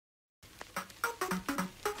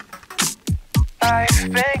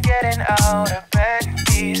I've been getting out of bed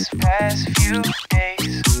these past few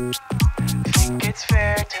days. Think it's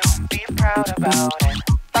fair to be proud about it.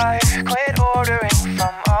 I've quit ordering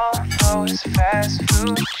from all those fast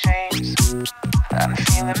food chains. I'm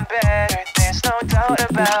feeling better, there's no doubt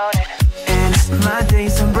about it. And my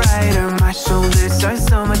days are brighter, my shoulders are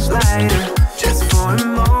so much lighter. Just for a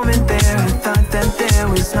moment there, I thought that there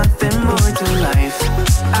was nothing more to life.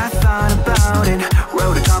 I thought about it,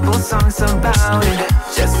 wrote a couple songs about it.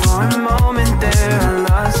 Just for a moment there, I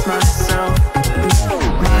lost myself.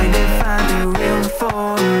 Mind if I be real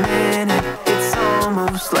for a minute? It's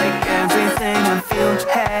almost like everything I feel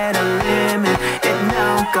had a limit. It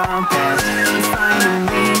now gone past, finding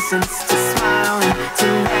reasons to smile and to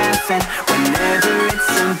laugh. And whenever it's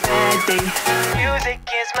a bad day, music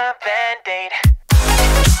is my band-aid.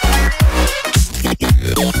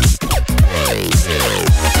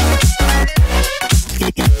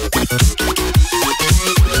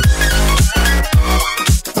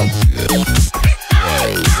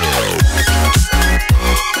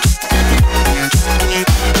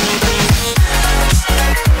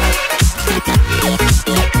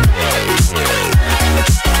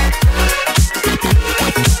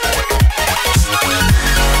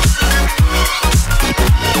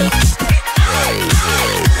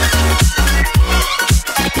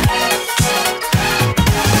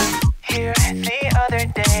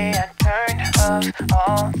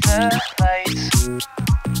 All the lights,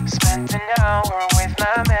 spent an hour with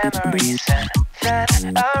my memories, and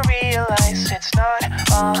then I realized it's not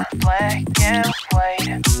all black and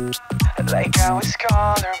white. Like I was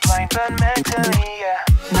colorblind but mentally, yeah.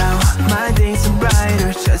 Now my days are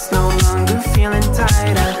brighter, just no longer feeling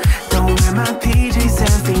tired. I don't wear my PJs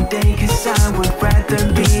every day, cause I would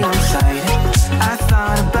rather be outside. I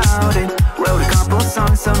thought about it, wrote a couple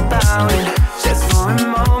songs about it. Just for a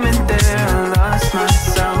moment there, I lost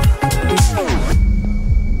myself.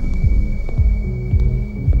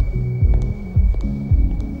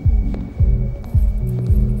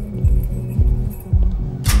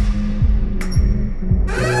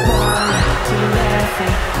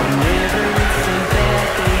 Whenever it's a bad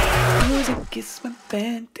day, music is my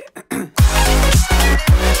band.